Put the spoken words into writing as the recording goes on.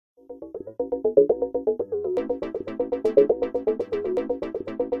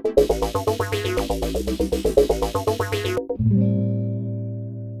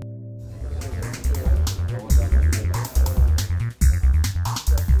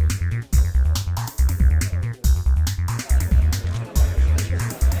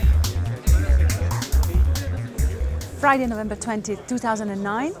Friday, November 20,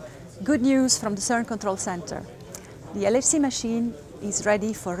 2009, good news from the CERN Control Center. The LHC machine is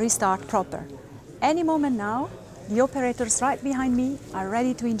ready for restart proper. Any moment now, the operators right behind me are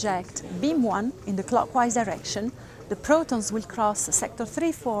ready to inject beam 1 in the clockwise direction. The protons will cross sector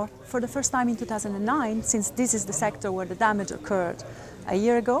 3-4 for the first time in 2009, since this is the sector where the damage occurred a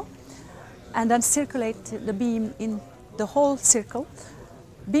year ago, and then circulate the beam in the whole circle.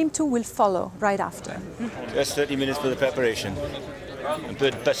 Beam 2 will follow right after. Just 30 minutes for the preparation. Un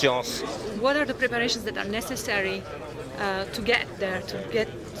peu de patience. What are the preparations that are necessary to get there, to get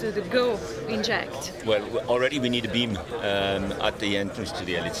to the go inject? Well, already we need a beam at the entrance to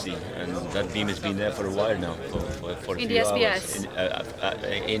the LHC, and that beam has been there for a while now, for a in few the hours.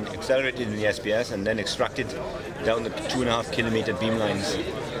 SPS? Accelerated in the SPS and then extracted down the 2.5 kilometer beam lines.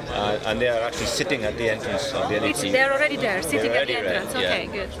 And they are actually sitting at the entrance of the LHC. They're already there, sitting at the Ready, entrance. Okay,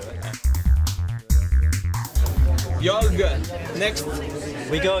 yeah. good. You're good. Next.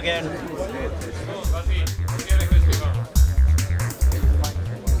 We go again.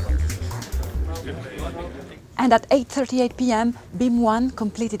 And at 8:38 p.m., beam 1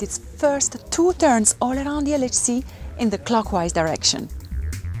 completed its first 2 turns all around the LHC in the clockwise direction.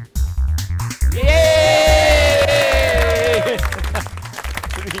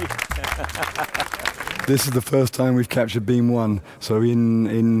 This is the first time we've captured beam 1. So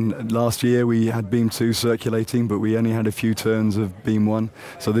in last year we had beam 2 circulating, but we only had a few turns of beam 1.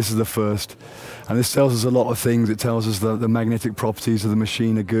 So this is the first. And this tells us a lot of things. It tells us that the magnetic properties of the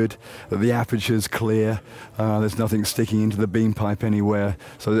machine are good, that the aperture is clear, there's nothing sticking into the beam pipe anywhere.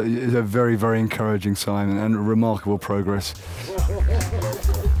 So it's a very, very encouraging sign and remarkable progress.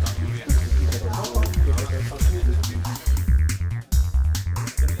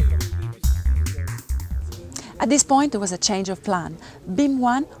 At this point, there was a change of plan. Beam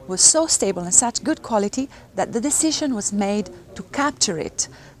 1 was so stable and such good quality that the decision was made to capture it,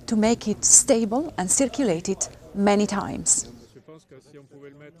 to make it stable and circulate it many times.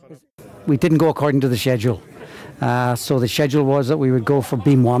 We didn't go according to the schedule. So the schedule was that we would go for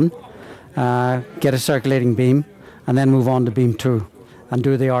beam 1, get a circulating beam, and then move on to beam 2 and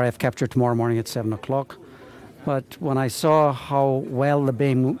do the RF capture tomorrow morning at 7 o'clock. But when I saw how well the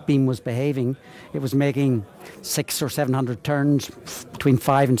beam was behaving, it was making 600 or 700 turns, between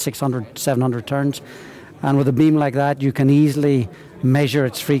 500 and 600, 700 turns. And with a beam like that, you can easily measure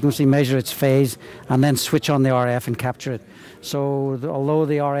its frequency, measure its phase, and then switch on the RF and capture it. So although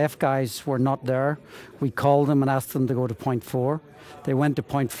the RF guys were not there, we called them and asked them to go to point 4. They went to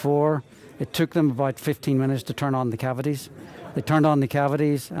point 4. It took them about 15 minutes to turn on the cavities. They turned on the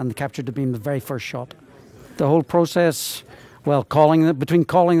cavities and captured the beam the very first shot. The whole process, well, between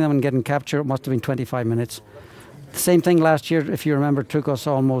calling them and getting capture, it must have been 25 minutes. The same thing last year, if you remember, took us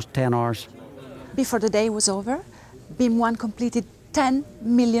almost 10 hours. Before the day was over, beam 1 completed 10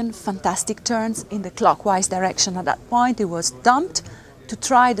 million fantastic turns in the clockwise direction. At that point, it was dumped to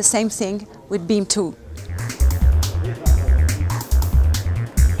try the same thing with beam 2.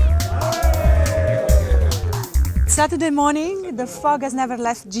 Saturday morning, the fog has never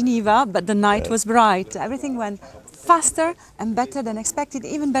left Geneva, but the night was bright. Everything went faster and better than expected,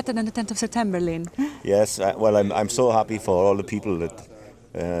 even better than the 10th of September, Lynn. Yes, well, I'm so happy for all the people that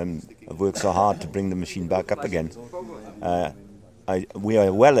have worked so hard to bring the machine back up again. We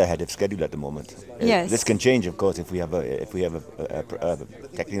are well ahead of schedule at the moment. Yes. This can change, of course, if we have a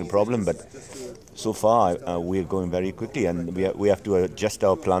technical problem. But so far, we're going very quickly, and we have to adjust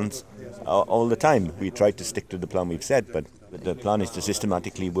our plans all the time. We try to stick to the plan we've set, but the plan is to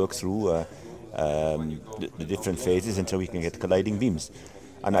systematically work through the different phases until we can get colliding beams.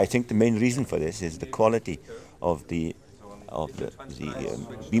 And I think the main reason for this is the quality of the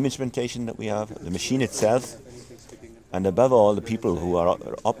beam instrumentation that we have, the machine itself, and above all, the people who are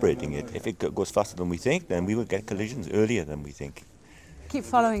operating it. If it goes faster than we think, then we will get collisions earlier than we think. Keep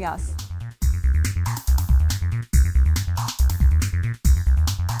following us.